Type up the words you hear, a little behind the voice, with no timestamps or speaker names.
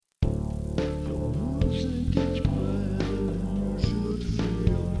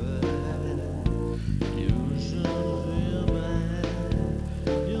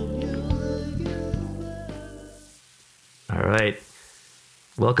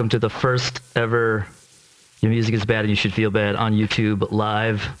Welcome to the first ever Your Music is Bad and You Should Feel Bad on YouTube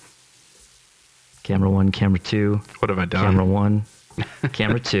live. Camera 1, camera 2. What have I done? Camera 1,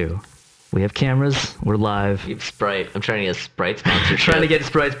 camera 2. We have cameras. We're live. You have Sprite. I'm trying to get Sprite sponsorship. Trying to get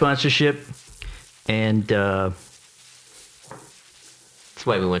Sprite sponsorship. And that's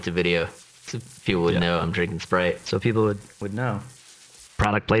why we went to video. So people would know I'm drinking Sprite. so people would know.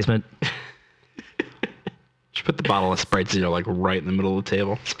 Product placement. Just put the bottle of Sprite Zero like right in the middle of the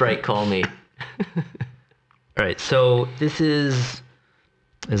table. Sprite, call me. All right, so this is,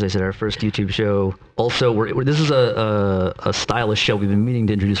 as I said, our first YouTube show. Also, this is a stylish show we've been meaning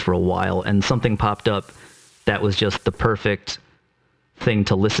to introduce for a while, and something popped up that was just the perfect thing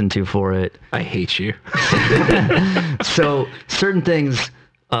to listen to for it. I hate you. So certain things,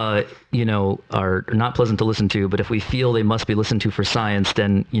 are not pleasant to listen to, but if we feel they must be listened to for science,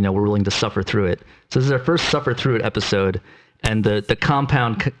 then, we're willing to suffer through it. So this is our first Suffer Through It episode. And the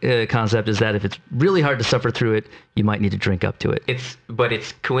compound concept is that if it's really hard to suffer through it, you might need to drink up to it. But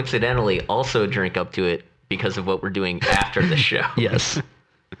it's coincidentally also drink up to it because of what we're doing after the show. Yes.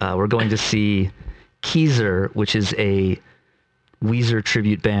 We're going to see Keezer, which is a Weezer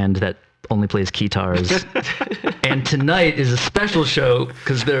tribute band that only plays guitars. And tonight is a special show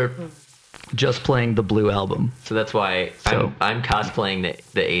because they're just playing the Blue album. So that's why I'm cosplaying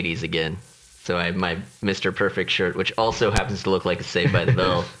the 80s again. So I have my Mr. Perfect shirt, which also happens to look like a Saved by the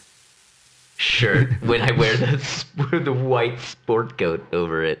Bell shirt when I wear the white sport coat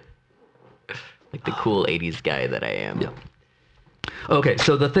over it. Like the cool 80s guy that I am. Yeah. Okay,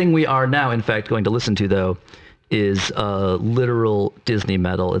 so the thing we are now, in fact, going to listen to, though, is literal Disney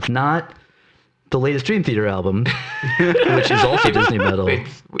metal. It's not the latest Dream Theater album, which is also Disney metal.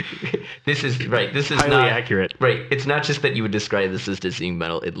 This is right. This is Highly not accurate. Right. It's not just that you would describe this as Disney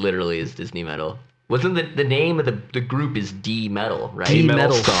metal. It literally is Disney metal. Wasn't the name of the group is D Metal, right? D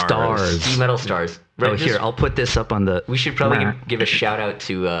Metal Stars. D Metal Stars. Right. Oh, here, I'll put this up on the... We should probably give a shout out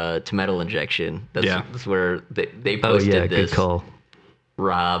to Metal Injection. That's where they posted oh, yeah, this. good call.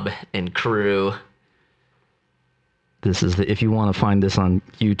 Rob and crew. This is if you want to find this on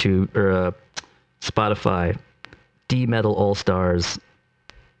YouTube or Spotify, D Metal All Stars,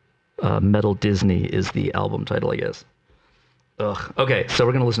 Metal Disney is the album title, I guess. Ugh. Okay, so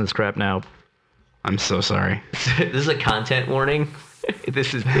we're gonna listen to this crap now. I'm so sorry. This is a content warning.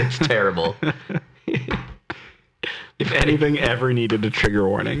 It's terrible. If anything ever needed a trigger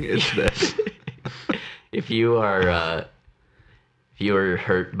warning, it's this. If you are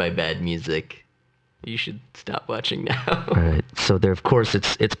hurt by bad music, you should stop watching now. All right. So there, of course,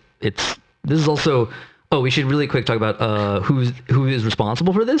 it's. This is also. Oh, we should really quick talk about who is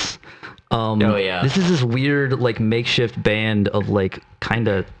responsible for this. Oh yeah. This is this weird makeshift band of kind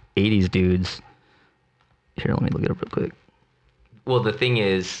of 80s dudes. Here, let me look it up real quick. Well, the thing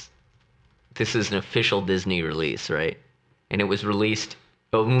is, this is an official Disney release, right? And it was released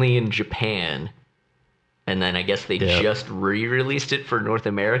only in Japan. And then I guess they just re-released it for North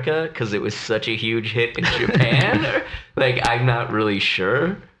America because it was such a huge hit in Japan. I'm not really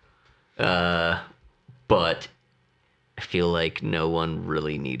sure. But I feel like no one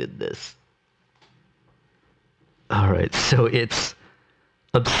really needed this. All right, so it's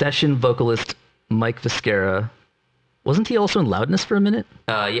Obsession vocalist Mike Viscera. Wasn't he also in Loudness for a minute?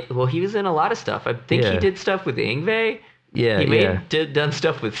 Yeah, well, he was in a lot of stuff. I think he did stuff with Yngwie. Yeah, he done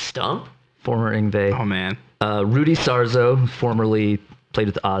stuff with Stump. Former Yngwie. Oh, man. Rudy Sarzo, formerly played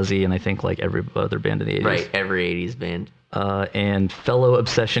with Ozzy and I think every other band in the 80s. Right, every 80s band. And fellow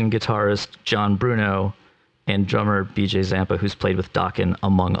Obsession guitarist John Bruno and drummer BJ Zampa, who's played with Dokken,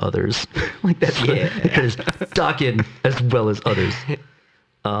 among others. There's Dokken as well as others.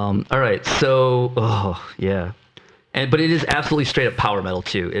 All right, so, but it is absolutely straight up power metal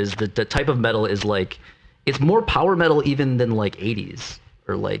too. Is the type of metal is it's more power metal even than 80s.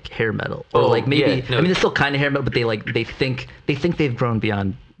 Or hair metal, or maybe I mean it's still kind of hair metal, but they think they've grown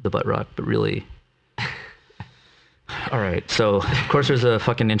beyond the butt rock, but really. All right, so of course there's a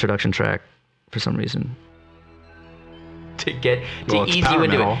fucking introduction track for some reason to ease you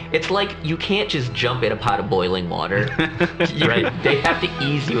into it. It's like you can't just jump in a pot of boiling water, right? They have to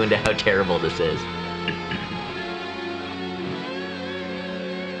ease you into how terrible this is.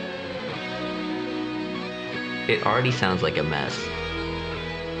 It already sounds like a mess.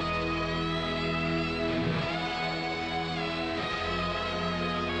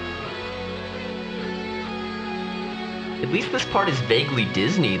 At least this part is vaguely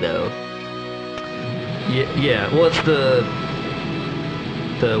Disney, though. Yeah. Well, it's the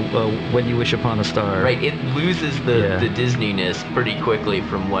When You Wish Upon a Star. Right. It loses the Disney-ness pretty quickly,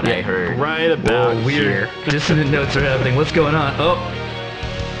 from what I heard. Right about weird here. dissonant notes are happening. What's going on? Oh,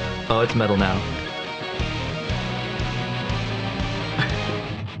 Oh, it's metal now.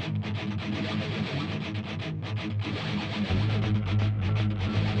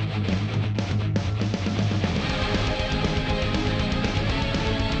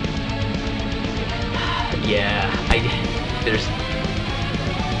 Yeah, there's...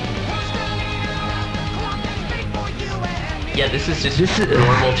 Yeah, this is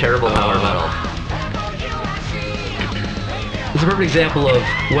normal, terrible power metal. It's a perfect example of,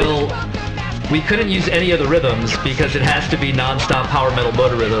 well, we couldn't use any of the rhythms because it has to be non-stop power metal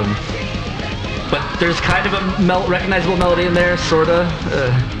motor rhythm. But there's kind of a recognizable melody in there, sorta.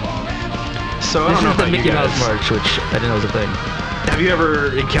 So I don't know This is the about Mickey you guys. Mouse March, which I didn't know was a thing. Have you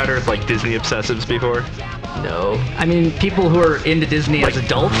ever encountered like Disney obsessives before? No. I mean, people who are into Disney as Like,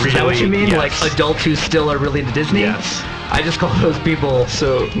 adults, is that what you really? mean? Yes. Like adults who still are really into Disney? Yes. I just call those people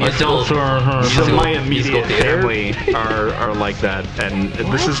So adults who are... So Musical- my musical immediate theater? family are like that, and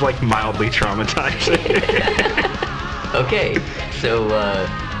this is like mildly traumatizing. Okay, so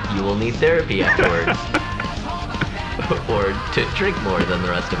you will need therapy afterwards. Or to drink more than the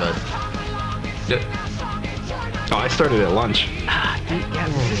rest of us. Oh, I started at lunch. Dude, yeah,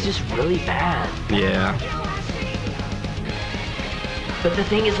 this is just really bad. Yeah. But the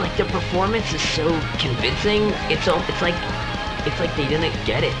thing is, like, the performance is so convincing. It's like they didn't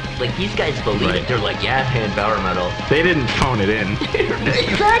get it. Like, these guys believe Right. it. They're like, yeah, man, power metal. They didn't phone it in.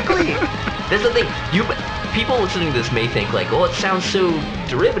 Exactly. That's the thing. People listening to this may think like, oh, it sounds so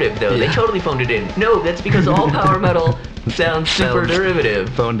derivative though. They Yeah. totally phoned it in. No, that's because all power metal sounds super Sounds derivative.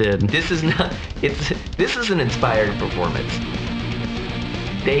 phoned in. This is not. This is an inspired performance.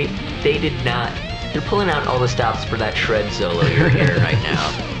 They did not. They're pulling out all the stops for that shred solo you're hearing right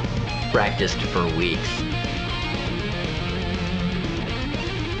now. Practiced for weeks.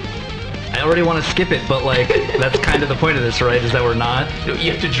 I already want to skip it, but like, that's kind of the point of this, right? Is that we're not? No,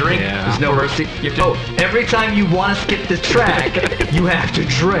 you have to drink. Yeah. There's no mercy. You have to. Oh, every time you want to skip this track, you have to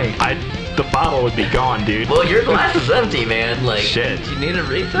drink. The bottle would be gone, dude. Well, your glass is empty, man. Like, Shit. do you need a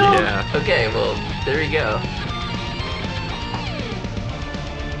refill? Yeah. Okay, well, there you go.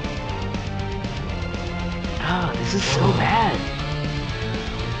 Oh, this is so bad.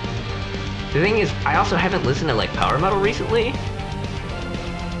 The thing is, I also haven't listened to like power metal recently,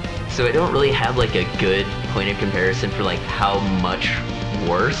 so I don't really have like a good point of comparison for like how much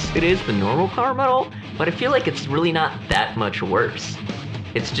worse it is than normal power metal. But I feel like it's really not that much worse.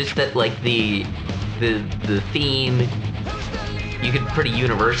 It's just that like the theme, you could pretty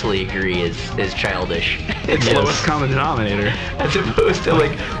universally agree is childish. It's Yes. lowest common denominator. As opposed to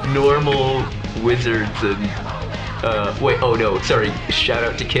like normal wizards and wait, oh no, sorry, shout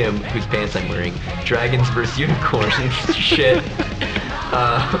out to Kim, whose pants I'm wearing. Dragons vs. Unicorns. Shit.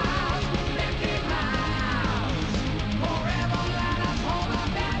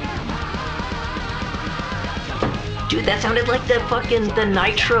 Dude, that sounded like the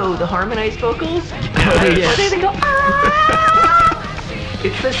Nitro, the harmonized vocals. Yes. Where they go, "Ah!"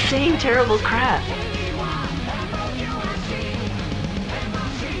 It's the same terrible crap.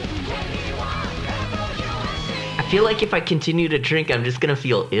 I feel like if I continue to drink, I'm just gonna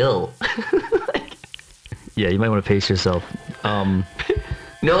feel ill. Yeah, you might want to pace yourself. No,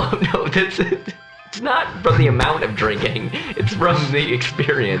 that's it. It's not from the amount of drinking. It's from the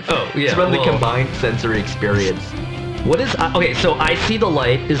experience. Oh, yeah, It's from the well- combined sensory experience. What is... okay, so I See the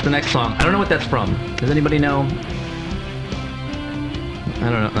Light is the next song. I don't know what that's from. Does anybody know? I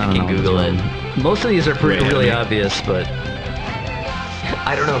don't know. I don't can know. Google it. Most of these are pretty Right. really obvious, but...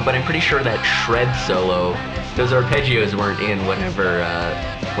 I don't know, but I'm pretty sure that shred solo, those arpeggios weren't in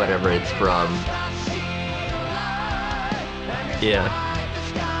whatever it's from. Yeah.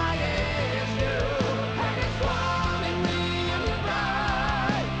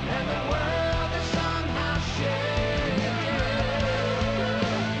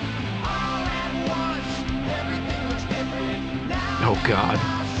 Oh God.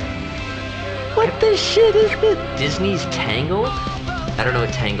 What the shit is this? Disney's Tangled? I don't know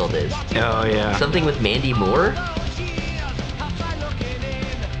what Tangled is. Oh yeah. Something with Mandy Moore?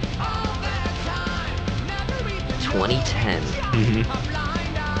 (2010). Mhm.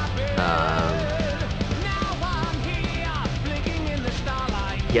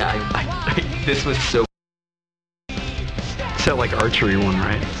 Yeah, this was so... It's that like archery one,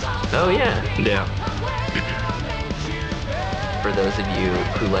 right? Oh yeah. Yeah. For those of you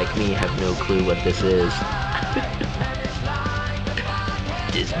who, like me, have no clue what this is.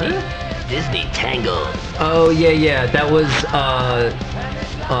 Disney Tangled. Oh, yeah. That was...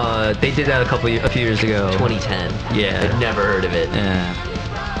 they did that a few years ago. 2010. Yeah. I'd never heard of it. Yeah.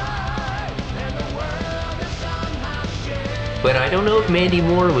 But I don't know if Mandy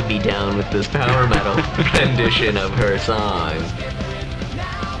Moore would be down with this power metal rendition of her song.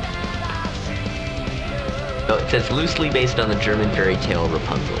 Oh, it says loosely based on the German fairy tale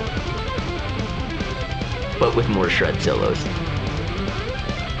Rapunzel, but with more shred solos.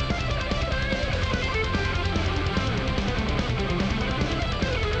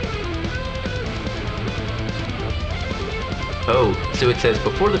 Oh, so it says,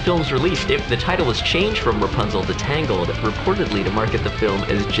 before the film's release, if the title was changed from Rapunzel to Tangled, reportedly to market the film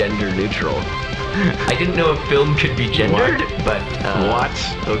as gender neutral. I didn't know a film could be gendered, but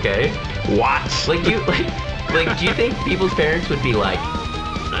What? Okay. What? Like do you think people's parents would be like,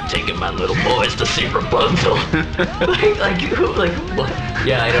 I'm not taking my little boys to see Rapunzel? like what?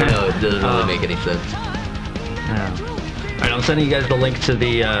 Yeah, I don't know. It doesn't really make any sense. Yeah. All right, I'm sending you guys the link to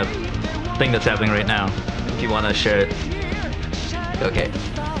the thing that's happening right now. If you want to share it. Okay.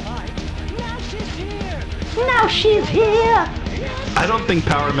 Now she's here. I don't think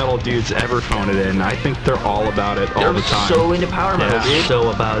power metal dudes ever phone it in. I think they're all about it all the time. They're so into power metal, Yeah. dude. So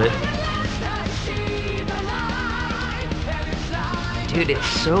about it. Dude, it's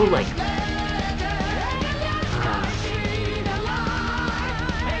so like...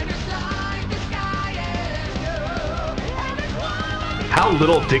 How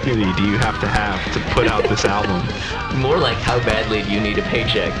little dignity do you have to put out this album? More like how badly do you need a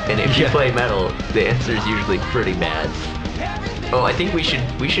paycheck? And if you Yeah. play metal, the answer is usually pretty bad. Oh, I think we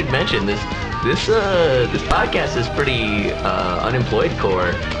should mention this podcast is pretty unemployed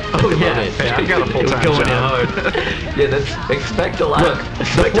core. Oh, at the yeah. moment. Hey, I got a full-time Going in job. hard. Yeah, expect a lot. Look,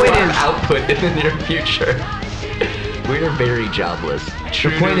 Expect the a point lot of is- output in the near future. We're very jobless.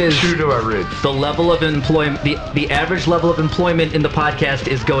 True point is- true to our roots. The level of employment, the average level of employment in the podcast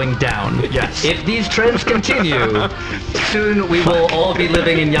is going down. Yes. If these trends continue, soon we will all be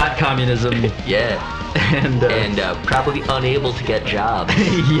living in yacht communism. Yeah. And, And probably unable to get jobs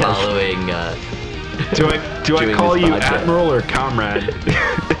Yes. following. Do I Doing call this you podcast. Admiral or Comrade?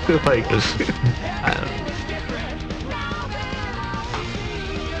 Like,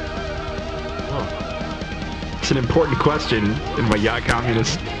 it's an important question in my Yacht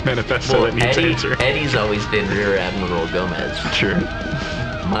Communist Manifesto that needs answer. Eddie's always been Rear Admiral Gomez. Sure.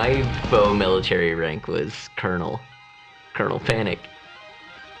 My faux military rank was Colonel Panic.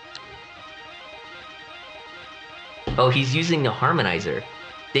 Oh, he's using a harmonizer.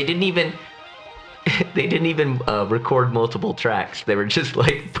 They didn't even record multiple tracks. They were just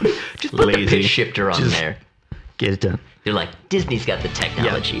like, just put the Lazy. pitch shifter on Just- there. get it done. They're like, Disney's got the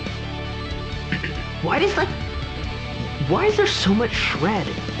technology. Why is there so much shred?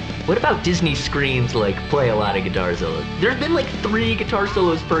 What about Disney screens like play a lot of guitar solos? There's been like 3 guitar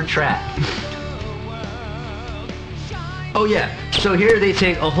solos per track. Oh yeah. So here they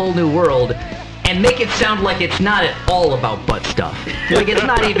take a whole new world and make it sound like it's not at all about butt stuff. Like it's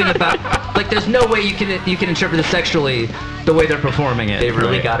not even about. Like there's no way you can interpret it sexually the way they're performing it. They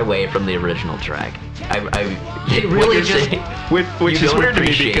really right? got away from the original track. They really what you're just- saying, Which you is don't weird to me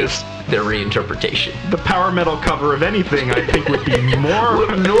appreciate because their reinterpretation. the power metal cover of anything I think would be more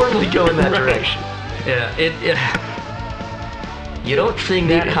Would normally go in that Right. direction. Yeah. You don't sing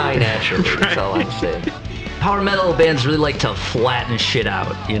that high naturally. That's all I'm saying. Power metal bands really like to flatten shit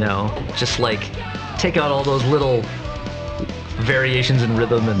out, you know? Just like take out all those little variations in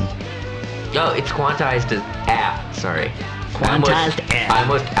rhythm and Oh, it's quantized as app. Sorry. Quantized app. I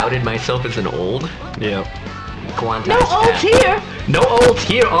almost outed myself as an old. Yeah. Quantized No olds app. here. no olds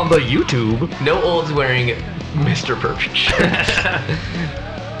here on the YouTube. No olds wearing Mr. Perfect shirts.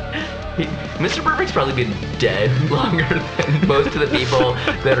 Mr. Perfect's probably been dead longer than most of the people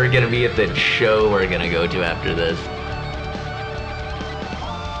that are going to be at the show we're going to go to after this.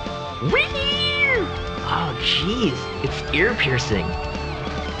 Oh, jeez. It's ear piercing.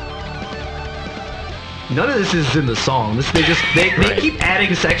 None of this is in the song. They Right. keep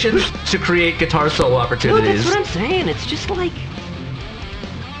adding sections to create guitar solo No, opportunities. that's what I'm saying. It's just like...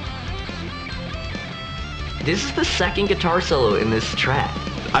 This is the second guitar solo in this track.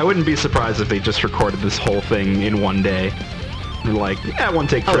 I wouldn't be surprised if they just recorded this whole thing in one day. They're like, yeah, one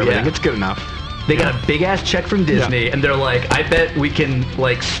take for Oh, everything. yeah. It's good enough. They got a big ass check from Disney, and they're like, I bet we can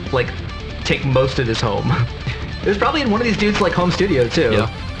like take most of this home. It was probably in one of these dudes' like home studio too.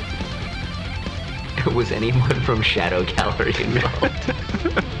 Yeah. Was anyone from Shadow Gallery involved?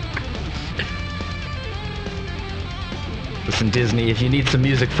 Listen, Disney, if you need some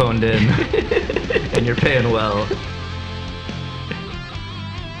music phoned in and you're paying well,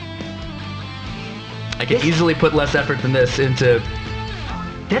 I could easily put less effort than this into.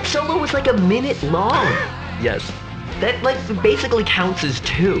 That solo was like a minute long. Yes. That like basically counts as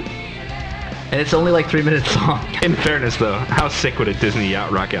 2. And it's only like 3 minutes long. In fairness, though, how sick would a Disney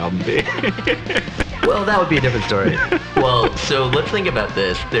yacht rock album be? Well, that would be a different story. Well, so let's think about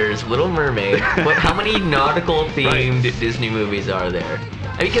this. There's Little Mermaid. How many nautical themed Disney movies are there?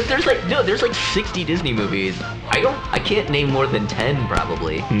 I mean, because there's like 60 Disney movies. I can't name more than 10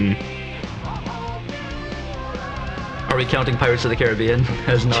 probably. Are we counting Pirates of the Caribbean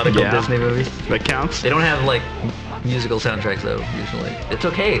as nautical Disney movies? That counts? They don't have like musical soundtracks though, usually. It's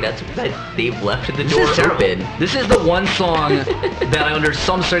okay. That they've left the door open. This is the one song that under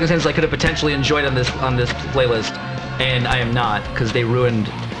some circumstances I could have potentially enjoyed on this playlist, and I am not, because they ruined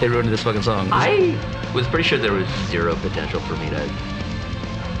this fucking song. I was pretty sure there was zero potential for me to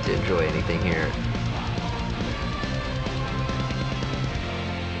enjoy anything here.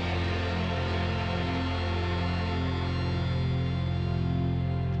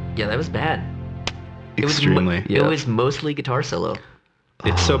 Yeah, that was bad. Extremely. It was mostly guitar solo.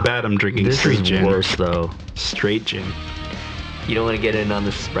 It's so bad I'm drinking This straight is gin. worse though. Straight gin. You don't want to get in on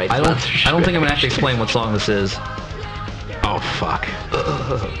the Sprite I don't sponsorship. think I'm gonna actually explain what song this is. Oh, fuck.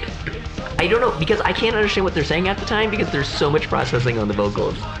 I don't know, because I can't understand what they're saying at the time because there's so much processing on the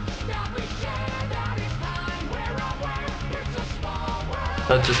vocals.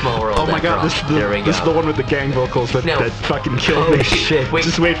 Oh, It's a Small World. Oh my that god, drop. this is There we the, this is go. the one with the gang vocals that, No. that fucking killed Oh, me. shit. Wait.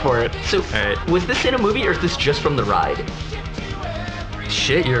 Just wait for it. So, Alright. was this in a movie or is this just from the ride?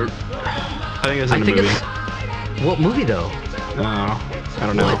 Shit, you're. I think it's in I a think movie. it's. What movie though? Oh, I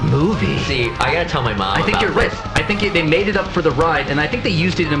don't know. What movie? See, I gotta tell my mom. I think about you're right. this. I think they made it up for the ride, and I think they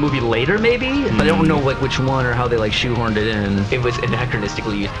used it in a movie later, maybe. But I don't know like which one or how they like shoehorned it in. It was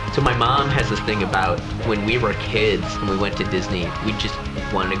anachronistically used. So my mom has this thing about when we were kids and we went to Disney, we just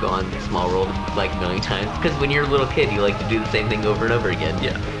wanted to go on Small World like a million times. Because when you're a little kid, you like to do the same thing over and over again.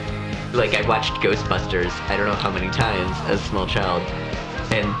 Yeah. Like I watched Ghostbusters, I don't know how many times as a small child.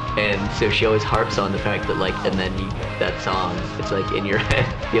 And so she always harps on the fact that like, and then that song, it's like in your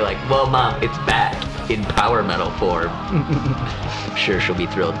head. You're like, well, Mom, it's back in power metal form. I'm sure she'll be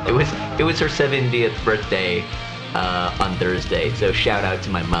thrilled. It was her 70th birthday on Thursday. So shout out to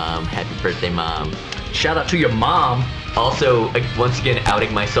my mom. Happy birthday, Mom. Shout out to your mom. Also, once again,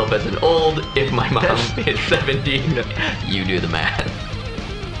 outing myself as an old. If my mom is 17, you do the math.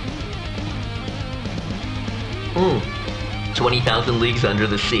 20,000 Leagues Under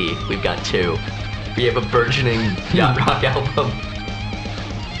the Sea. We've got two. We have a burgeoning yacht rock album.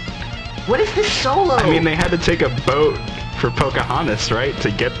 What is this solo? I mean, they had to take a boat for Pocahontas, right?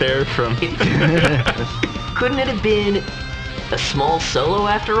 To get there from... Couldn't it have been a small solo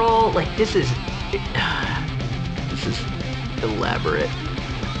after all? Like, this is elaborate.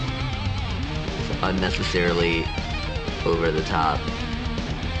 It's unnecessarily over the top.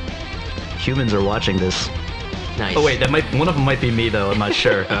 Humans are watching this. Nice. Oh wait, one of them might be me though. I'm not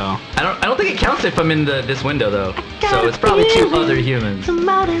sure. Oh. I don't think it counts if I'm in this window though. So it's probably two other humans.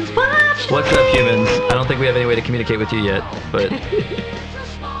 Somebody's watching. What's up, humans? I don't think we have any way to communicate with you yet, but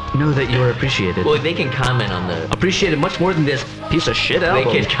know that you are appreciated. Well, they can comment on the... Appreciated much more than this piece of shit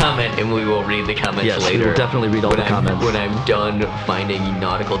album. They can comment, and we will read the comments Yes, later. we will definitely read all the comments. When I'm done finding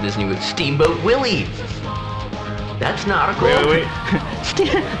nautical Disney with Steamboat Willie. That's nautical. Wait.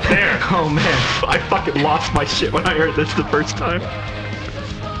 There. Oh man. I fucking lost my shit when I heard this the first time.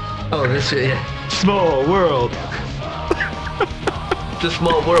 Oh, this yeah. Small world. It's a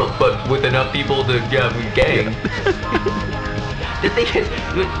small world, but with enough people to gang. The thing is,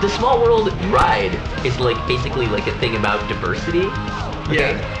 the Small World ride is like basically like a thing about diversity.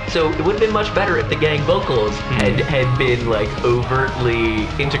 Okay? Yeah. So it would have been much better if the gang vocals had been like overtly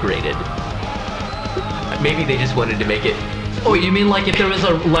integrated. Maybe they just wanted to make it. Oh, you mean like if there was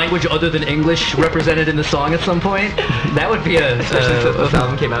a language other than English represented in the song at some point? That would be Especially since this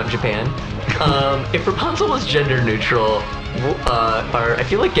album came out in Japan. If Rapunzel was gender neutral, I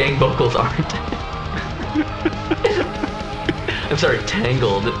feel like gang vocals aren't. I'm sorry,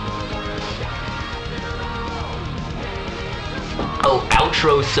 Tangled. Oh,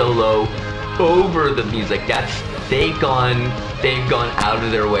 outro solo over the music. They've gone out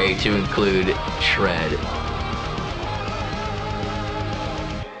of their way to include shred.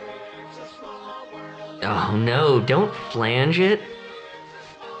 Oh no, don't flange it.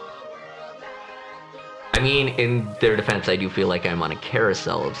 I mean, in their defense, I do feel like I'm on a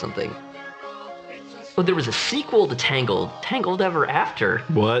carousel of something. Oh, there was a sequel to Tangled. Tangled Ever After.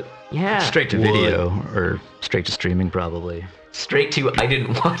 What? Yeah. straight to video or straight to streaming probably. Straight to, I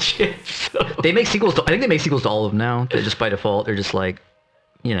didn't watch it, so. They make sequels to, I think they make sequels to all of them now. They're just by default. They're just like,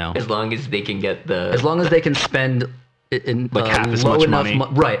 you know, As long as they can get the... as long as they can spend in Like half as low much enough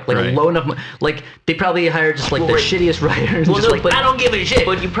money. right, like Right. low enough like they probably hired just like Well, the right. shittiest writers. Well, just no, like but- I don't give a shit.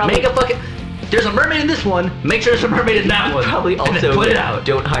 but you probably- make a fucking there's a mermaid in this one. Make sure there's a mermaid in that one. Probably and then also put it out.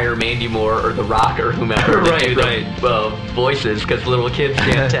 don't hire Mandy Moore or The Rock or whomever to do the voices because little kids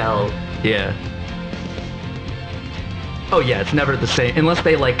can't tell. Yeah. Oh yeah, it's never the same unless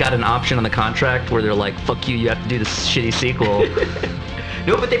they like got an option on the contract where they're like, "Fuck you, you have to do this shitty sequel."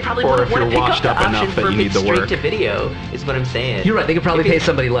 No, but they probably Or want if to you're pick washed up up the enough option that for you need the straight work. to video. Is what I'm saying. You're right. They could probably If pay it's-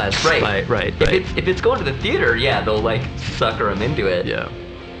 somebody less. Right. Right. If it's going to the theater, yeah, they'll like sucker them into it. Yeah.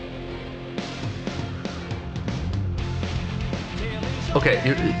 Okay,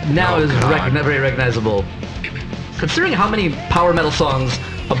 now Oh, is God. very recognizable. Considering how many power metal songs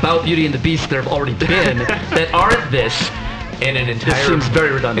about Beauty and the Beast there have already been that aren't this, And an entire this seems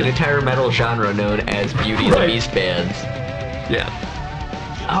very redundant. an entire metal genre known as Beauty and the Right. Beast bands. Yeah.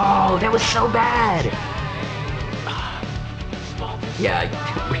 Oh, that was so bad. Yeah,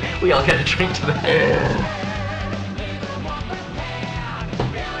 we all got to drink to that.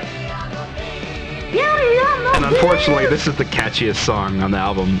 And unfortunately, this is the catchiest song on the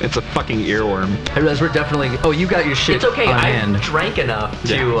album. It's a fucking earworm. I realize we're definitely. Oh, you got your shit It's okay. on I hand. drank enough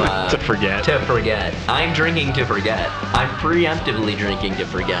to Yeah, to forget. To forget. I'm drinking to forget. I'm preemptively drinking to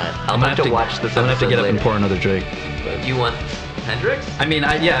forget. I'll have to watch this. I'm gonna have to episode get up and later. pour another drink. You want Hendrix? I mean,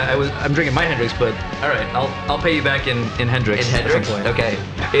 I'm drinking my Hendrix, but all right, I'll pay you back in Hendrix. In at some Hendrix? point. Okay.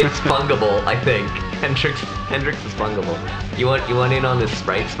 It's fungible, I think. Hendrix is fungible. You want in on this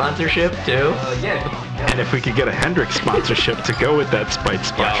Sprite sponsorship too? Yeah. And if we could get a Hendrix sponsorship to go with that Sprite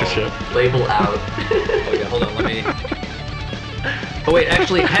sponsorship. Label out. Oh yeah, hold on, let me. Oh wait,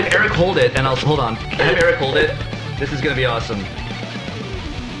 actually, have Eric hold it, and hold on. Have Eric hold it. This is gonna be awesome.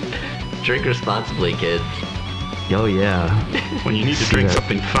 Drink responsibly, kids. Oh yeah. When you need to See drink that.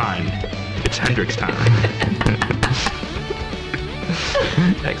 something fine, it's Hendrix time.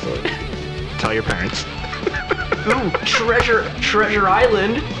 Excellent. Tell your parents. Ooh, Treasure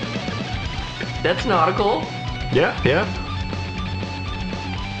Island. That's nautical. Yeah, yeah.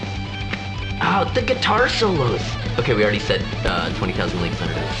 Oh, the guitar solos. Okay, we already said 20,000 Leagues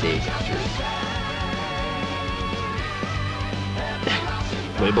Under the Sea.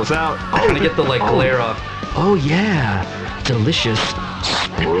 Labels out. I'm trying to get the glare off. Oh yeah, delicious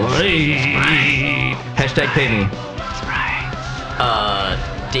Sprite. Hashtag pay me.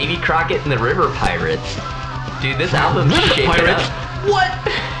 Davy Crockett and the River Pirates. Dude, this album's shaking Pirates? up. What?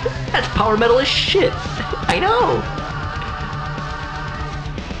 That's power metal as shit. I know.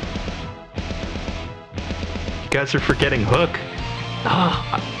 You guys are forgetting Hook. Oh,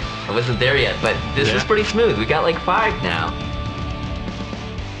 I wasn't there yet, but this Yeah. is pretty smooth. We got like 5 now.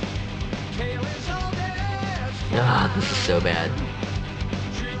 Ah, this is so bad.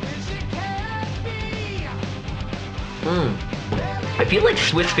 I feel like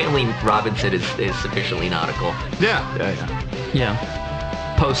Swiss Family Robinson is sufficiently nautical. Yeah, yeah, yeah.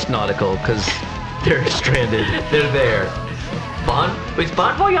 Yeah. Post nautical, because they're stranded. They're there. Is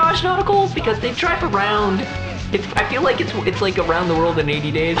Bon Voyage nautical? Because they drive around. I feel like it's like around the world in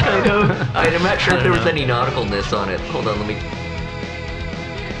 80 days, kind of. I'm not sure if there was any nauticalness on it. Hold on, let me.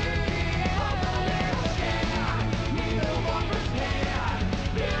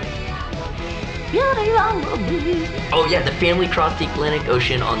 Oh yeah, the family crossed the Atlantic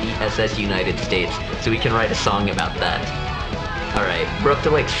Ocean on the SS United States, so we can write a song about that. All right, we're up to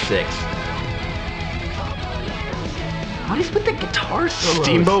like 6. What is with the guitar solos?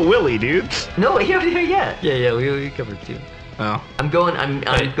 Steamboat Willie, dudes. No, yeah. Yeah, we covered two. Oh. I'm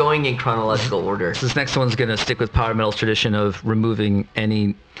going in chronological order. So this next one's gonna stick with power metal's tradition of removing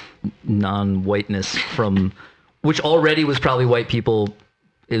any non-whiteness from, which already was probably white people.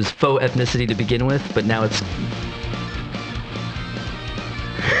 It was faux ethnicity to begin with, but now it's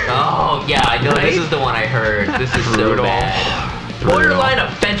Oh yeah, I know. This is the one I heard. This is so Brutal. bad. borderline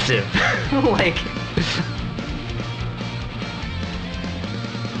offensive. Like,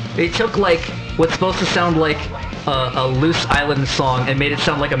 they took like what's supposed to sound like a loose island song and made it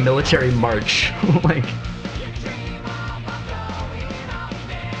sound like a military march. Like,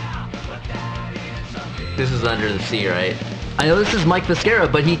 This is Under the Sea, right? I know this is Mike Viscera,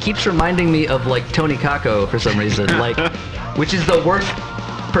 but he keeps reminding me of like Tony Kakko for some reason, like, which is the worst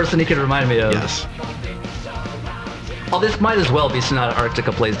person he could remind me of. Yes. Oh, this might as well be Sonata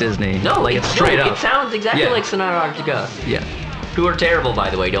Arctica Plays Disney. No, like it's straight up. It sounds exactly Yeah. like Sonata Arctica. Yeah. Who are terrible, by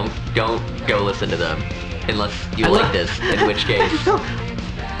the way. Don't go listen to them unless you I like love- this. In which case,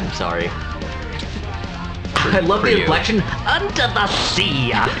 I'm sorry. I love for the you. inflection. Under the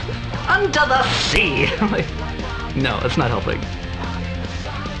sea. Under the sea. Like, no, it's not helping.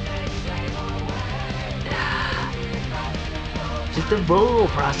 Just the vocal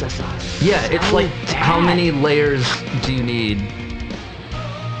processing. Yeah, it's like, how many layers do you need?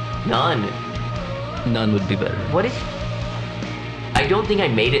 None. None would be better. What is... I don't think I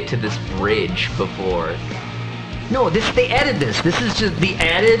made it to this bridge before. No, they added this. This is just the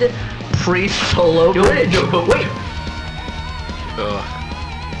added pre-solo bridge. No, but wait. Ugh.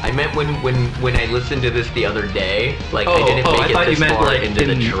 I meant when I listened to this the other day, like I didn't make it this far like into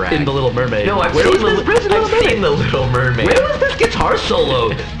the track. in The Little Mermaid. No, I've Where seen was this bridge in The Little I've Mermaid? seen The Little Mermaid. Where was this guitar solo?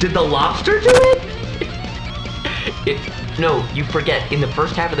 Did the lobster do it? No, you forget. In the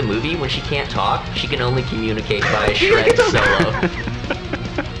first half of the movie, when she can't talk, she can only communicate by a shred solo.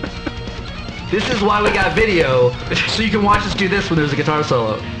 This is why we got video, so you can watch us do this when there's a guitar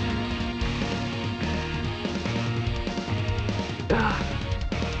solo.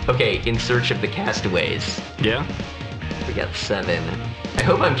 Okay, In Search of the Castaways. Yeah? We got 7. I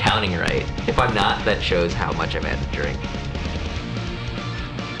hope I'm counting right. If I'm not, that shows how much I've had to drink.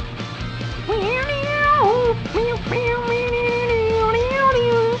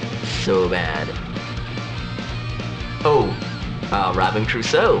 So bad. Oh, Robin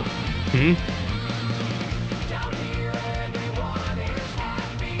Crusoe. Hmm?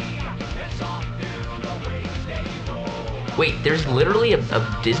 Wait, there's literally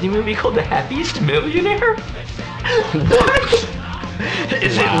a Disney movie called The Happiest Millionaire? What?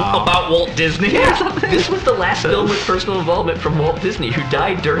 Is Wow. it about Walt Disney or Yeah, something? this was the last film with personal involvement from Walt Disney, who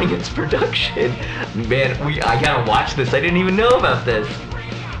died during its production. Man, I gotta watch this. I didn't even know about this.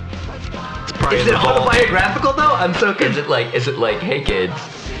 It's probably Is it the whole- autobiographical though? I'm so Is confused. it like, hey kids,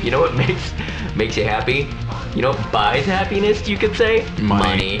 you know what makes you happy? You know what buys happiness? You could say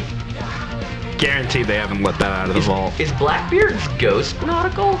Money. Guaranteed they haven't let that out of the vault. Is Blackbeard's ghost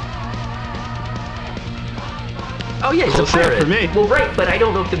nautical? Oh yeah, he's a Close enough pirate. for me. Well, right, but I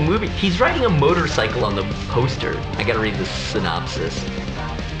don't know if the movie. He's riding a motorcycle on the poster. I gotta read the synopsis.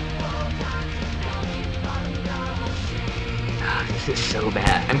 This is so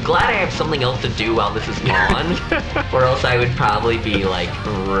bad. I'm glad I have something else to do while this is on, or else I would probably be like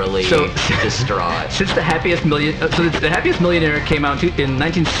really distraught. Since the Happiest Millionaire came out in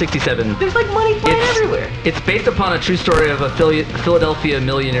 1967. There's like money flying everywhere. It's based upon a true story of a Philadelphia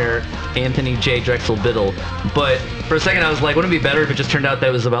millionaire, Anthony J. Drexel Biddle. But for a second I was like, wouldn't it be better if it just turned out that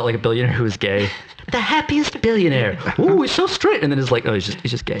it was about like a billionaire who was gay? The happiest billionaire. Ooh, he's so straight. And then it's like, oh, he's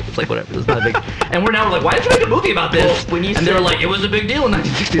just gay. It's like, whatever. It's not a big... And we're now like, why did you make a movie about this? Well, when you and they were said- like, it was a big deal in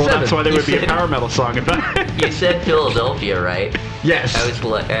 1967. Well, that's why there would be a said- power metal song about it. You said Philadelphia, right? Yes. I was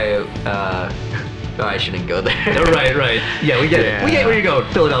like, oh, I shouldn't go there. Oh, right. Yeah, we get it. We get where you go.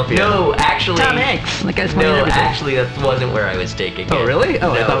 Philadelphia. No, actually. Tom Hanks. That guy's funny in No, everything. actually, that wasn't where I was taking it. Oh, really?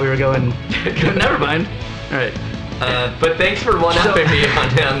 Oh, I No. thought we were going... Never mind. All right. But thanks for one-upping me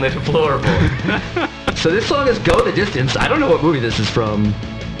on the deplorable. So this song is Go the Distance. I don't know what movie this is from.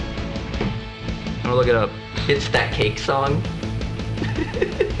 I'm gonna look it up. It's that cake song.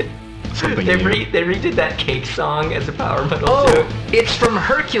 Something They new. redid that cake song as a power metal Oh, too. it's from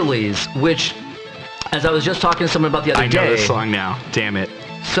Hercules, which, as I was just talking to someone about the other I day. know this song now. Damn it.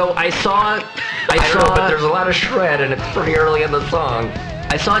 So I saw I don't know, but there's a lot of shred and it's pretty early in the song.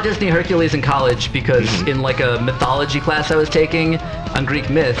 I saw Disney Hercules in college because in like a mythology class I was taking on Greek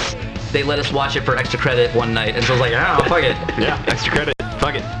myths, they let us watch it for extra credit one night, and so I was like, oh, fuck it. Yeah, extra credit.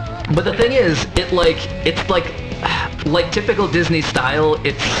 Fuck it. But the thing is, it's like typical Disney style.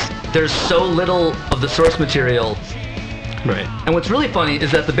 There's so little of the source material, Right. and what's really funny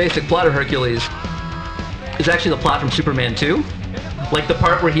is that the basic plot of Hercules is actually the plot from Superman 2. Like the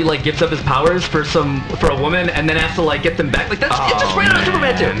part where he like gives up his powers for a woman and then has to like get them back. Like that's it's just right out of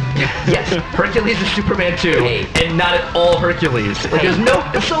Superman 2. Yes, Hercules is Superman 2, Hey. and not at all Hercules. Like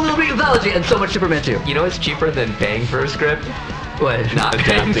there's so little Greek mythology and so much Superman 2. You know it's cheaper than paying for a script? What? Not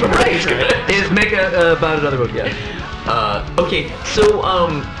paying Adapting for the a script. script. Is make about another book, yeah. Okay, so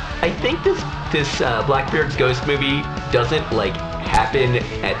I think this Blackbeard's ghost movie doesn't like happen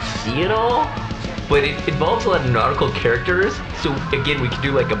at sea at all, but it involves a lot of nautical characters. So again, we could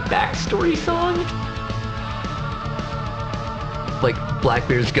do like a backstory song. Like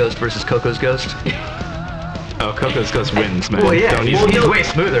Blackbeard's ghost versus Coco's ghost. Oh, Coco's Ghost wins, man. Well, yeah. Don't Well, even- he's way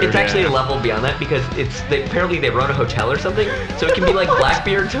smoother. It's actually Yeah. a level beyond that because apparently they run a hotel or something. So it can be like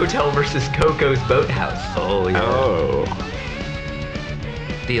Blackbeard's hotel versus Coco's boathouse. Oh yeah. Oh.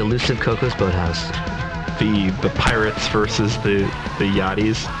 The elusive Coco's boathouse. The pirates versus the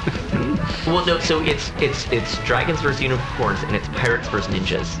yachties. Well, no, so it's dragons versus unicorns and it's pirates versus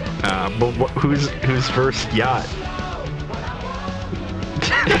ninjas. But who's first yacht?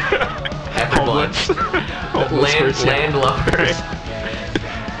 Everyone's Homeless first yacht. landlubbers. Right.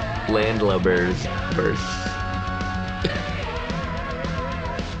 Landlubbers versus.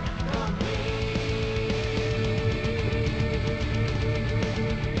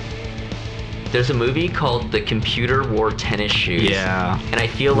 There's a movie called The Computer Wore Tennis Shoes. Yeah. And I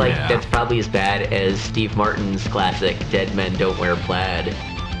feel like that's probably as bad as Steve Martin's classic Dead Men Don't Wear Plaid.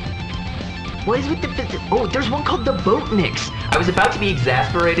 What is with the... Oh, there's one called The Boatniks. I was about to be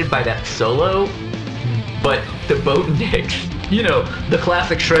exasperated by that solo, but The Boatniks. You know, the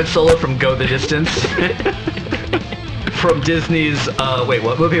classic shred solo from Go the Distance. From Disney's, wait,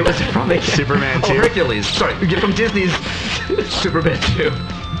 what movie was it from? Superman 2. Oh, Hercules. Sorry, from Disney's Superman 2.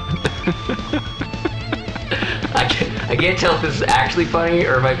 I can't tell if this is actually funny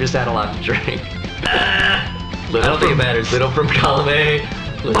or if I've just had a lot to drink. I don't think it matters. Little from column A.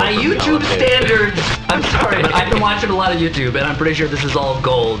 By YouTube standards, I'm sorry, but I've been watching a lot of YouTube, and I'm pretty sure this is all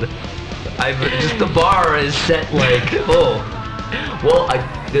gold. The bar is set like, oh. Well,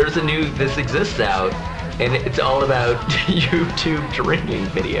 there's a new This Exists out, and it's all about YouTube drinking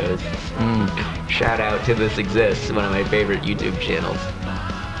videos. Shout out to This Exists, one of my favorite YouTube channels.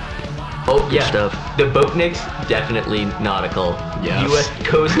 Oh, yeah. Stuff. The Boatniks, definitely nautical. Yes. U.S.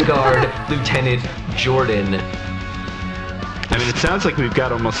 Coast Guard Lieutenant Jordan. I mean, it sounds like we've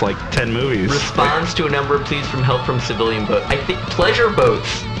got almost like 10 movies. Responds to a number of pleas from help from civilian boats. I think pleasure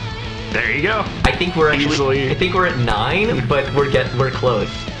boats. There you go. I think we're actually. Easily. I think we're at 9, but we're close.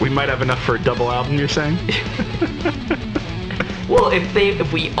 We might have enough for a double album, you're saying? Well, if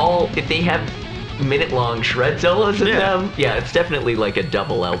they have minute-long shred solos in them, yeah, it's definitely like a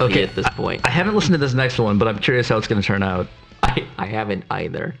double LP at this point. I haven't listened to this next one, but I'm curious how it's going to turn out. I haven't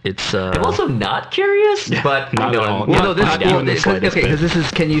either. It's. I'm also not curious, but not I know at all. I'm Well, no, this not down. okay, because this is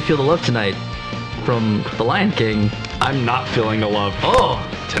 "Can You Feel the Love Tonight" from The Lion King. I'm not feeling the love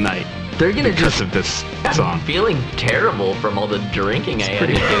tonight. They're gonna because just of this I'm song. feeling terrible from all the drinking I had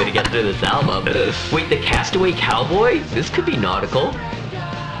to do to get through this album. Wait, the Castaway Cowboy? This could be nautical.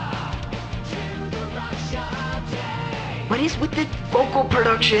 What is with the vocal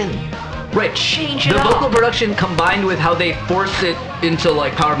production? right. Change it The up. vocal production combined with how they force it into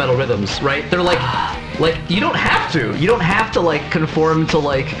like power metal rhythms, right? They're like you don't have to. You don't have to like conform to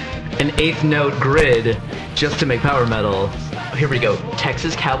like an eighth note grid just to make power metal. Here we go.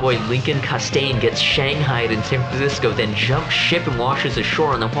 Texas cowboy Lincoln Costain gets shanghaied in San Francisco, then jumps ship and washes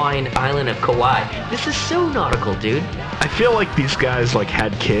ashore on the Hawaiian island of Kauai. This is so nautical, dude. I feel like these guys like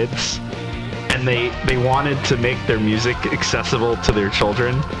had kids, and they wanted to make their music accessible to their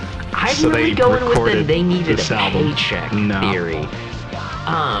children. I'm so really they going with recorded they needed this a album. paycheck No. theory.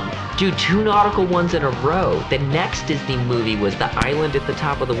 Dude, 2 nautical ones in a row. The next Disney movie was The Island at the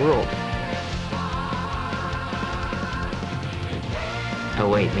Top of the World. Oh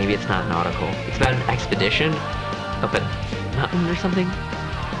wait, maybe it's not nautical. It's about an expedition up a mountain or something.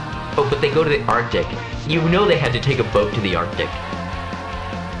 Oh, but they go to the Arctic. You know they had to take a boat to the Arctic.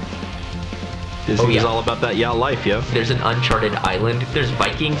 Disney's yeah. all about that life, yo. There's an uncharted island. There's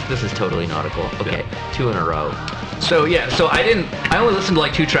Vikings. This is totally nautical. Okay, 2 in a row. So yeah, I only listened to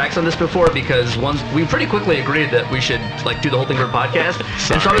like 2 tracks on this before because we pretty quickly agreed that we should like do the whole thing for a podcast.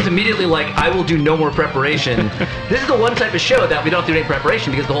 And so I was immediately like, I will do no more preparation. This is the one type of show that we don't do any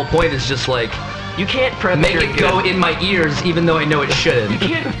preparation because the whole point is just like, You can't prep. make if it you're go gonna- in my ears even though I know it shouldn't. You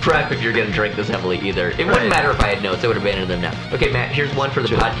can't prep if you're gonna drink this heavily either. It wouldn't matter if I had notes. I would have abandoned them now. Okay, Matt. Here's one for the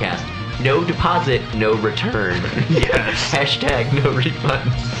podcast. No deposit, no return. Yes. Hashtag no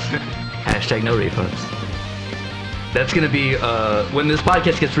refunds. Hashtag no refunds. That's gonna be when this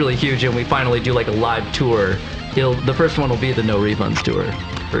podcast gets really huge and we finally do like a live tour. The first one will be the no refunds tour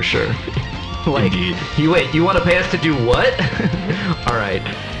for sure. Like, Indeed. you want to pay us to do what? All right,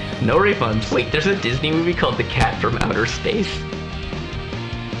 no refunds. Wait, there's a Disney movie called The Cat from Outer Space.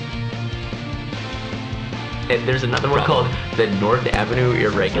 And there's another one called The North Avenue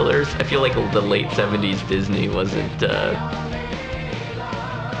Irregulars. I feel like the late 70s Disney wasn't...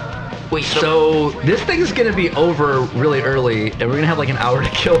 Wait, So this thing's gonna be over really early, and we're gonna have like an hour to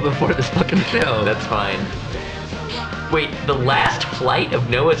kill before this fucking show. That's fine. Wait, the last flight of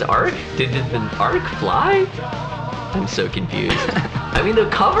Noah's Ark? Did the Ark fly? I'm so confused. I mean, the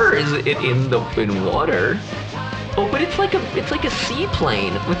cover is it in water. Oh, but it's like a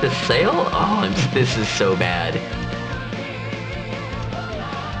seaplane with a sail. Oh, this is so bad.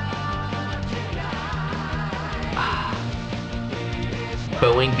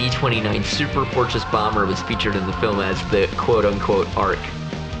 Boeing B-29 Super Fortress bomber was featured in the film as the quote-unquote Ark.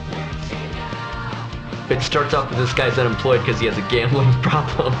 It starts off with this guy's unemployed because he has a gambling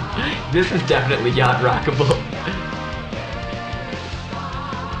problem. This is definitely yacht rockable.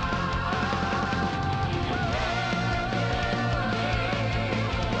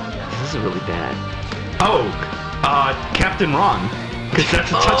 This is really bad. Oh, Captain Ron. Because that's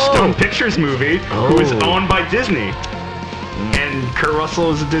a Touchstone Pictures movie who is owned by Disney. And And Kurt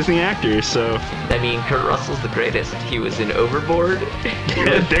Russell is a Disney actor, so I mean, Kurt Russell's the greatest. He was in Overboard.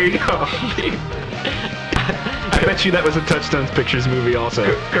 yeah, there you go. I bet you that was a Touchstone Pictures movie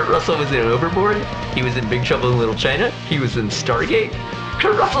also. Kurt Russell was in Overboard. He was in Big Trouble in Little China. He was in Stargate.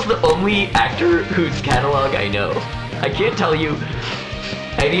 Kurt Russell's the only actor whose catalog I know. I can't tell you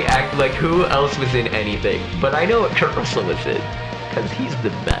any act like who else was in anything, but I know what Kurt Russell was in because he's the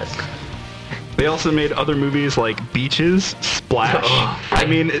best. They also made other movies like Beaches, Splash. I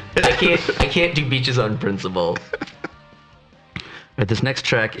mean, I can't do Beaches on principle. Right, this next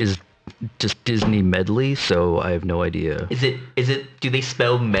track is just Disney medley, so I have no idea. Is it? Do they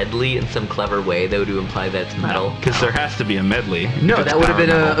spell medley in some clever way though to imply that's metal? Because there has to be a medley. No, that would have been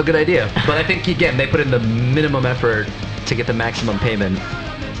a good idea. But I think again they put in the minimum effort to get the maximum payment.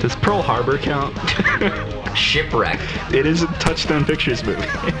 Does Pearl Harbor count? Shipwrecked. It is a Touchstone Pictures movie.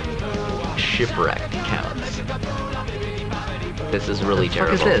 Shipwrecked counts. This is really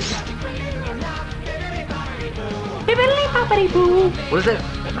terrible. What is this? What is it?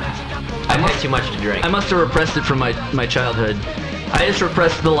 I had too much to drink. I must have repressed it from my childhood. I just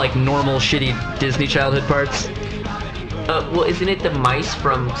repressed the like normal shitty Disney childhood parts. Well, isn't it the mice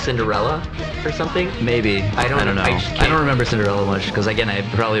from Cinderella or something? Maybe. I don't know. I don't remember Cinderella much because again I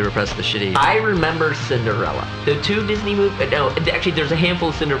probably repressed the shitty. I remember Cinderella. The two Disney movies. No, actually, there's a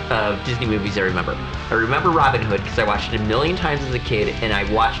handful of Disney movies I remember. I remember Robin Hood because I watched it a million times as a kid, and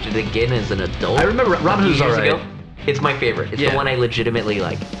I watched it again as an adult. I remember Robin Hood's alright. It's my favorite. It's the one I legitimately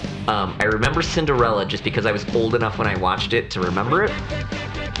like. I remember Cinderella just because I was old enough when I watched it to remember it.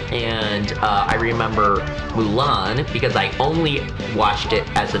 And I remember Mulan because I only watched it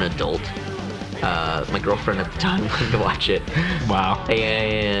as an adult. My girlfriend at the time wanted to watch it. Wow.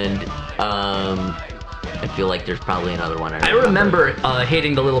 And I feel like there's probably another one. I remember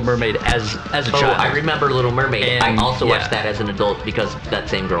hating The Little Mermaid as a child. I remember Little Mermaid. And, I also watched that as an adult because that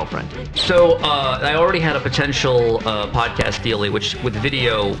same girlfriend. So I already had a potential podcast dealie, which with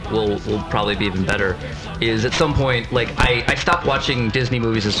video will probably be even better. Is at some point, like I stopped watching Disney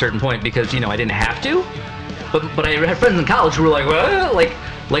movies at a certain point because I didn't have to. But I had friends in college who were like, well,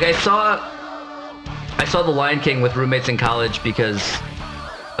 like I saw The Lion King with roommates in college because.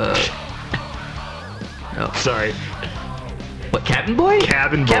 No. Sorry. What, Cabin Boy?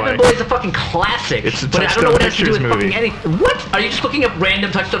 Cabin Boy. Cabin Boy is a fucking classic. It's a but I don't know what it has to do with Touchstone fucking anything. What? Are you just looking up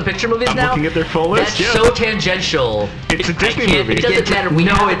random Touchstone Picture movies I'm now? looking at their full list, That's yeah. so tangential. It's a Disney movie. It doesn't matter.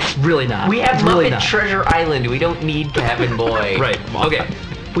 It's really not. We have It's really Muppet not. Treasure Island. We don't need Cabin Boy. Right. Okay.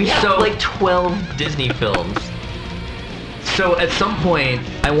 We have like 12 Disney films. So at some point,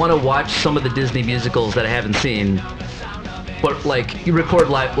 I want to watch some of the Disney musicals that I haven't seen. But like you record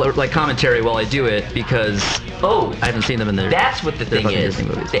live like commentary while I do it because I haven't seen them in there. That's what the thing is.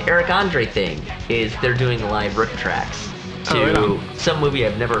 Disney movies. The Eric Andre thing is they're doing live rip tracks to right some movie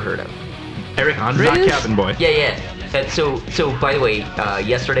I've never heard of. Eric Andre Not is? Cabin Boy. Yeah. So by the way,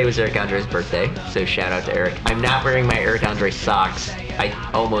 yesterday was Eric Andre's birthday, so shout out to Eric. I'm not wearing my Eric Andre socks. I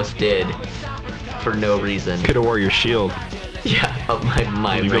almost did for no reason. Could have wore your shield. Yeah, of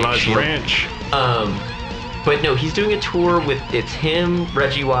my Legalized ranch. ranch. But no, he's doing a tour with it's him,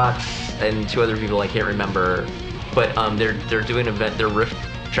 Reggie Watts, and two other people I can't remember. But they're doing an event. They're riff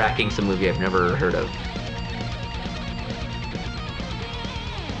tracking some movie I've never heard of.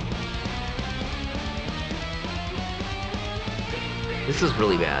 This is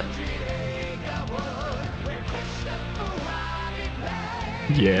really bad.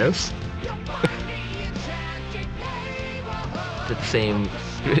 Yes. The same.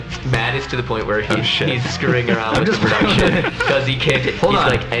 Matt is to the point where he's screwing around with the just- production because he can't. Hold he's on.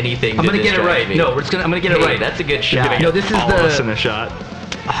 like anything. I'm to gonna get it distract right. me. No, I'm gonna get it Hey, right. That's a good shot. No, this is All of us in a shot.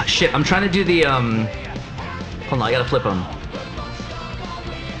 Shit, I'm trying to do the hold on, I gotta flip them.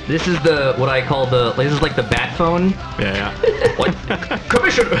 This is what I call this is like the bat phone. Yeah. What?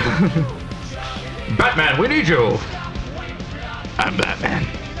 Commissioner! Batman, we need you! I'm Batman.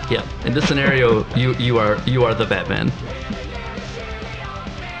 Yeah, in this scenario, you are the Batman.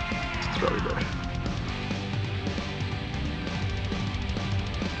 It's probably better.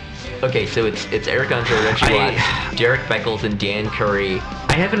 Okay, so it's Eric Andre, Reggie Watts, Derek Beckles, and Dan Curry.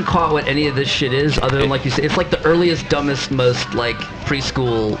 I haven't caught what any of this shit is, other than like you said, it's like the earliest, dumbest, most like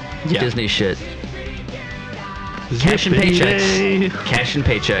preschool Disney shit. Cash and paychecks. Cash and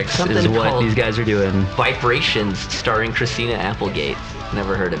paychecks Something is what called these guys are doing. Vibrations, starring Christina Applegate.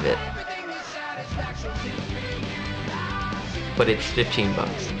 Never heard of it. But it's $15.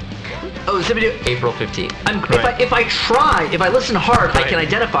 Oh, it's April 15th. If I listen hard, I can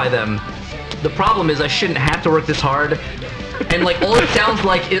identify them. The problem is I shouldn't have to work this hard And like all it sounds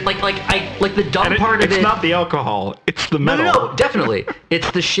like it like the dumb part of it. It's not the alcohol. It's the metal. No, definitely. It's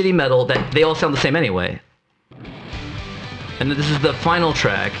the shitty metal that they all sound the same anyway. And this is the final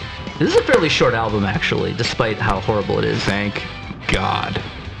track. This is a fairly short album, actually, despite how horrible it is. Thank God.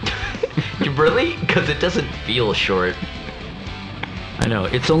 Really? Because it doesn't feel short. I know.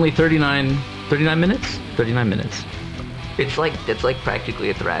 It's only 39 minutes? 39 minutes. It's like practically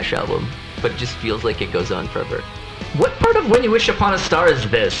a thrash album, but it just feels like it goes on forever. What part of When You Wish Upon a Star is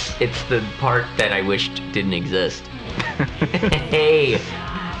this? It's the part that I wished didn't exist. Hey.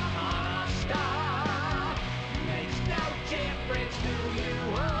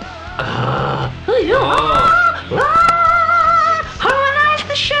 Harmonize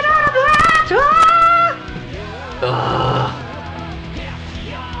the shit out of that!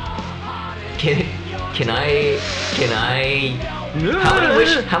 Can I?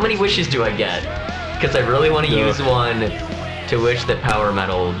 How many wishes do I get? Because I really want to use one to wish that power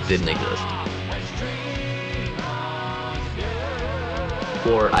metal didn't exist,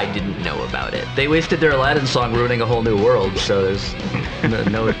 or I didn't know about it. They wasted their Aladdin song ruining a whole new world, so there's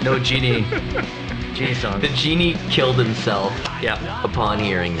no genie song. The genie killed himself. Yeah. Upon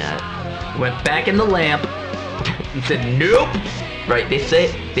hearing that, Went back in the lamp and said, nope. right? They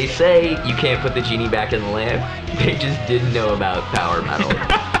say you can't put the genie back in the lamp. They just didn't know about power metal.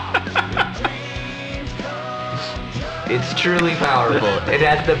 It's truly powerful. It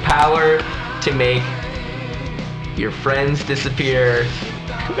has the power to make your friends disappear,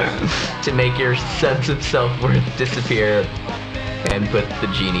 to make your sense of self-worth disappear, and put the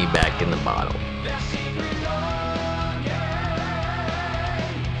genie back in the bottle.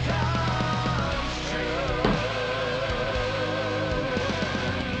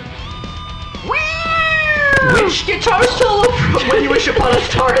 Which guitar solo from When You Wish Upon a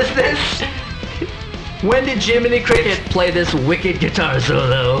Star is this? When did Jiminy Cricket play this wicked guitar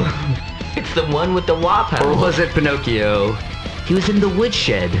solo? It's the one with the wah pedal. Or was it Pinocchio? He was in the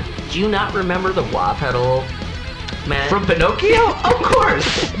woodshed. Do you not remember the wah pedal, man? From Pinocchio? Of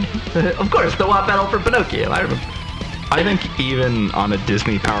course! Of course, the wah pedal from Pinocchio. I remember. I think even on a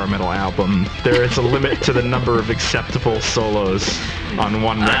Disney power metal album, there is a limit to the number of acceptable solos on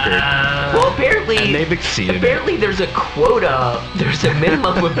one record. Well, apparently, and they've exceeded apparently there's a quota. There's a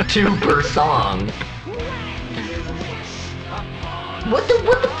minimum of 2 per song. What the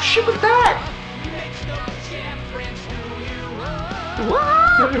shit was that?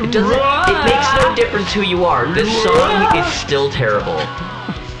 What? It makes no difference who you are. This song is still terrible.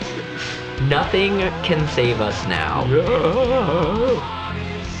 Nothing can save us now.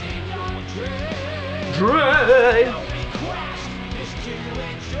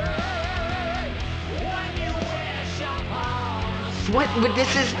 What?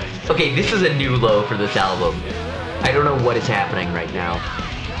 This is... Okay, this is a new low for this album. I don't know what is happening right now.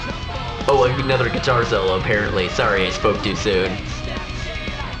 Oh, another guitar solo, apparently. Sorry, I spoke too soon.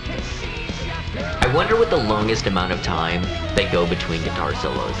 I wonder what the longest amount of time they go between guitar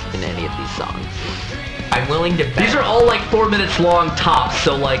solos in any of these songs. I'm willing to bet... These are all like 4 minutes long tops,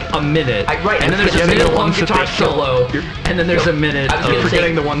 so like a minute. Right. And then there's a minute long guitar solo, and then there's a minute. You're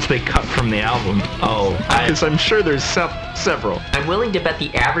forgetting the ones they cut from the album. Oh. Because I'm sure there's several. I'm willing to bet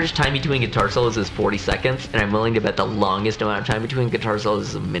the average time between guitar solos is 40 seconds, and I'm willing to bet the longest amount of time between guitar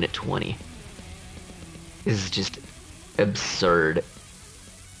solos is 1:20. This is just absurd.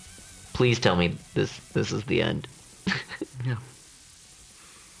 Please tell me this is the end. Yeah.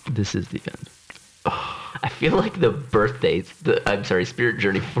 This is the end. I feel like Spirit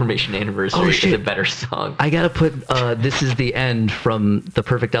Journey Formation Anniversary is a better song. I gotta put This Is the End from The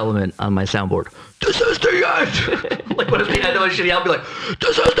Perfect Element on my soundboard. This is the end! Like when it's the end of a shitty album, be like,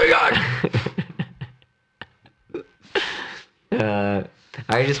 this is the end!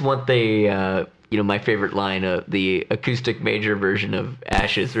 I just want the, my favorite line of the acoustic major version of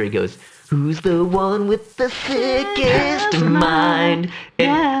Ashes where he goes, who's the one with the sickest mind?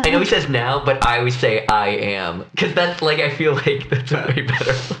 And I know he says now, but I always say I am. Because that's like, I feel like that's a way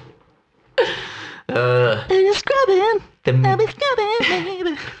better. And you're scrubbing. I'll be scrubbing,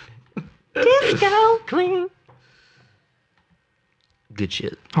 baby. Disco queen. Good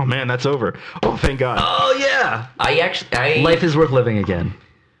shit. Oh man, that's over. Oh, thank God. Oh yeah! Life is worth living again.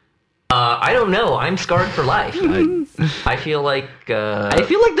 I don't know. I'm scarred for life. I feel like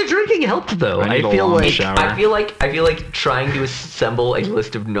the drinking helped though. I feel like trying to assemble a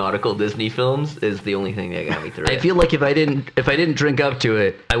list of nautical Disney films is the only thing that got me through. I feel like if I didn't drink up to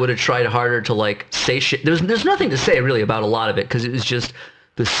it, I would have tried harder to like say shit. There's nothing to say really about a lot of it because it was just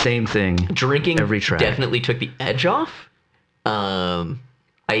the same thing. Drinking every track definitely took the edge off.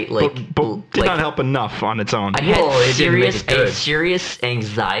 I but did not help enough on its own. I had it didn't make it good. serious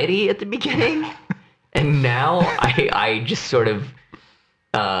anxiety at the beginning, and now I just sort of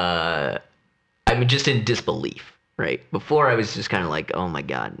I'm just in disbelief. Right before I was just kind of like, oh my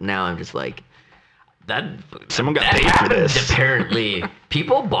god. Now I'm just like, someone got that paid for happened, this. apparently.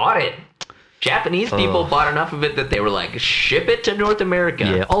 People bought it. Japanese people bought enough of it that they were like, ship it to North America.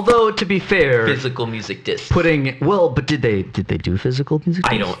 Yeah. Although to be fair, Physical music discs. but did they do physical music?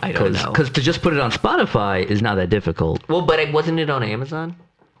 I discs? don't know. Because to just put it on Spotify is not that difficult. Well, but wasn't it on Amazon?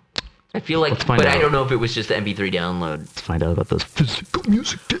 I feel like, Let's find but out. I don't know if it was just the MP3 download. Let's find out about those physical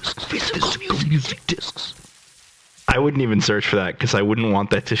music discs. Physical music discs. I wouldn't even search for that because I wouldn't want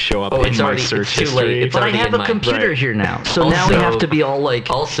that to show up in it's my already- search it's too history. late. It's But I already have in a my- computer Right. here now, so now we Also- have to be all like,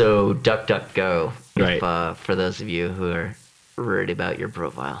 Also, DuckDuckGo, Right. for those of you who are worried about your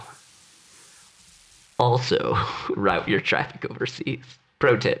profile. Also, route your traffic overseas.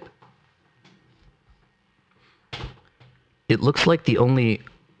 Pro tip. it looks like the only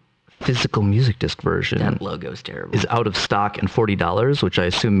physical music disc version That logo's terrible. is out of stock and $40, which I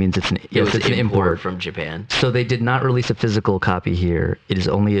assume means it's an It was an import. from Japan. So they did not release a physical copy here. It is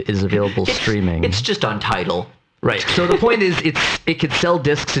available streaming. It's just on Tidal. Right. So the point is, it could sell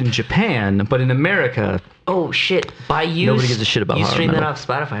discs in Japan, but in America, Oh shit! By you, Nobody gives a shit about you horror stream that metal. off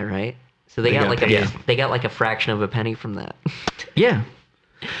Spotify, right? So they got got like paid. they got like a fraction of a penny from that. yeah.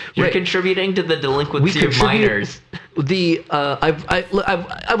 You're Right. contributing to the delinquency of contribute- minors. The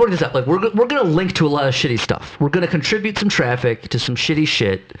I've worked this out. Like we're gonna link to a lot of shitty stuff. We're gonna contribute some traffic to some shitty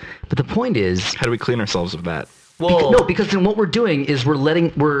shit. But the point is, How do we clean ourselves of that? Well, no, because then what we're doing is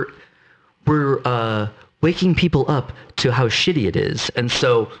we're waking people up to how shitty it is. And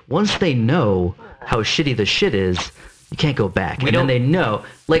so once they know how shitty the shit is, you can't go back. And then don't- they know,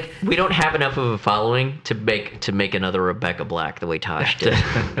 like, we don't have enough of a following to make another Rebecca Black the way Tosh did.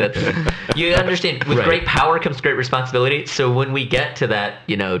 You understand? With Right. great power comes great responsibility. So when we get to that,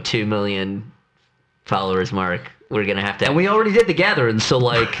 2 million followers mark, we're gonna have to. and we already did the gathering, so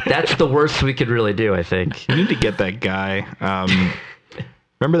like that's the worst we could really do, I think. You need to get that guy.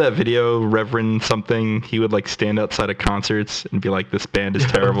 Remember that video, Reverend something? He would like stand outside of concerts and be like, "This band is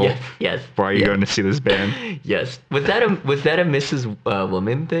terrible. Yes. Why are you Yeah. going to see this band?" Yes. Was that a Mrs.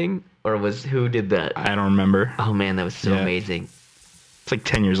 Woman thing, or who did that? I don't remember. Oh man, that was so Yeah. amazing. It's like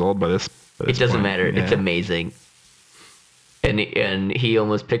 10 years old by this. It doesn't point. matter. It's Yeah. amazing. And he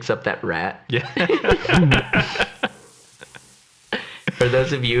almost picks up that rat. Yeah. For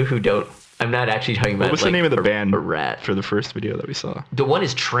those of you who don't, I'm not actually talking about. What was the name of the band A rat. for the first video that we saw? The one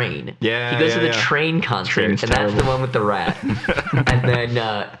is Train. Yeah, He goes to yeah, the yeah. Train concert, Train's and that's the terrible. one with the rat.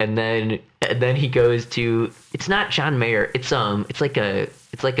 and then he goes to. It's not John Mayer. It's like a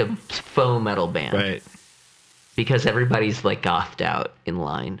faux metal band. Right. Because everybody's like gothed out in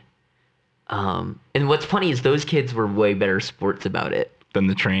line. And what's funny is those kids were way better sports about it Then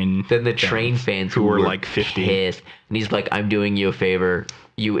the Train. than the Train fans who were like 50. pissed. And he's like, I'm doing you a favor.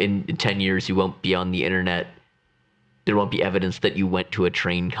 You in 10 years you won't be on the internet. There won't be evidence that you went to a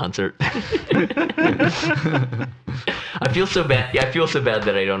Train concert. I feel so bad. Yeah, I feel so bad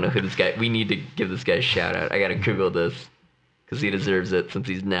that I don't know who this guy. We need to give this guy a shout out. I gotta Google this because he deserves it since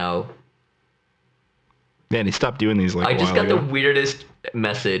he's now. Man, he stopped doing these like I a just while got ago. the weirdest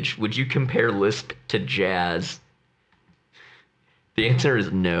message. Would you compare Lisp to jazz? The answer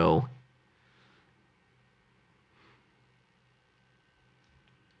is no.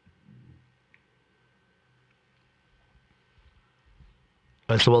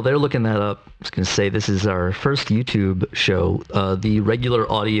 So while they're looking that up, I was going to say this is our first YouTube show. The regular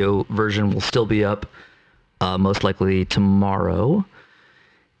audio version will still be up most likely tomorrow.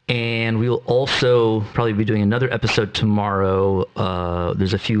 And we will also probably be doing another episode tomorrow.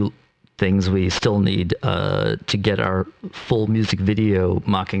 There's a few things we still need to get our full music video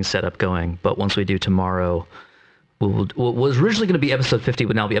mocking setup going. But once we do tomorrow, what was originally going to be episode 50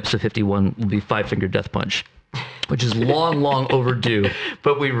 would now be episode 51, will be Five Finger Death Punch, which is long, long overdue.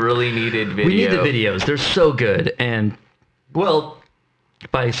 But we really needed video. We need the videos. They're so good. And, well,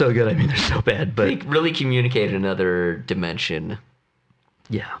 by so good, I mean they're so bad. They But, really communicate another dimension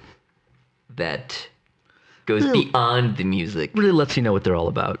yeah, that goes Really- beyond the music. really lets you know what they're all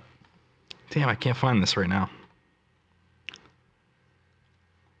about. Damn, I can't find this right now.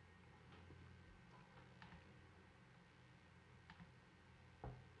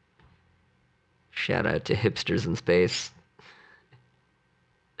 Shout out to hipsters in space.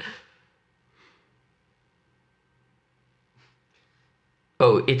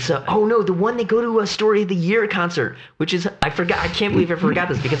 Oh, it's oh no, the one they go to a Story of the Year concert, which is I can't believe I forgot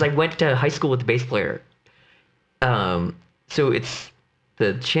this because I went to high school with the bass player. So it's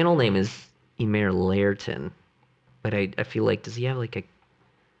the channel name is Emer Laerton, but I feel like, does he have like a...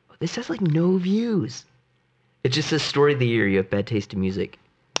 This has like no views. It just says story of the year. You have bad taste in music.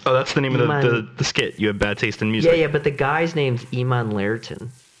 Oh, that's the name of the skit. You have bad taste in music. Yeah, but the guy's name's Eamon Laerton.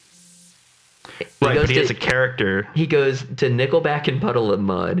 Right, but he has a character. He goes to Nickelback and Puddle of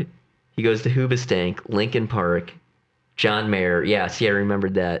Mud. He goes to Hoobastank, Linkin Park, John Mayer. Yeah, see, I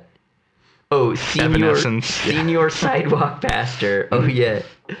remembered that. Oh, Senior Sidewalk Pastor. Oh, yeah.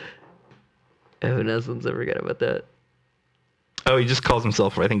 Evanescence, I forgot about that. Oh, he just calls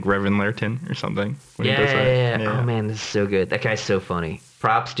himself, I think, Reverend Laerton or something. Yeah. Oh, man, this is so good. That guy's so funny.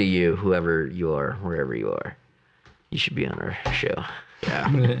 Props to you, whoever you are, wherever you are. You should be on our show. Yeah.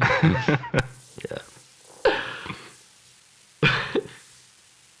 Yeah.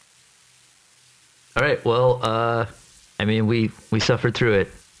 All right. Well, I mean, we suffered through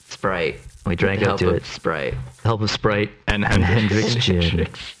it. Sprite. We drank up to it. Sprite. Help of Sprite and Hendrix gin.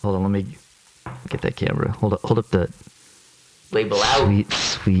 Hold on, let me get that camera. Hold up the label out.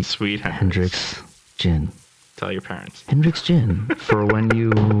 Sweet Hendrix gin. Tell your parents. Hendrix gin for when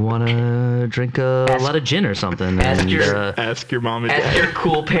you want to drink a lot of gin or something. Ask your mom and dad. Ask your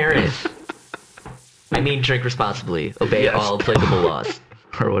cool parents. I mean, drink responsibly. Obey all applicable laws.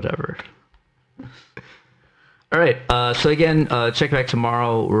 Or whatever. All right. So again, check back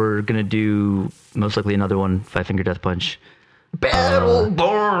tomorrow. We're going to do most likely another one, Five Finger Death Punch.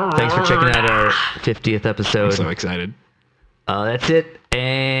 Battleborn. Thanks for checking out our 50th episode. I'm so excited. That's it.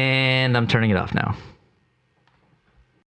 And I'm turning it off now.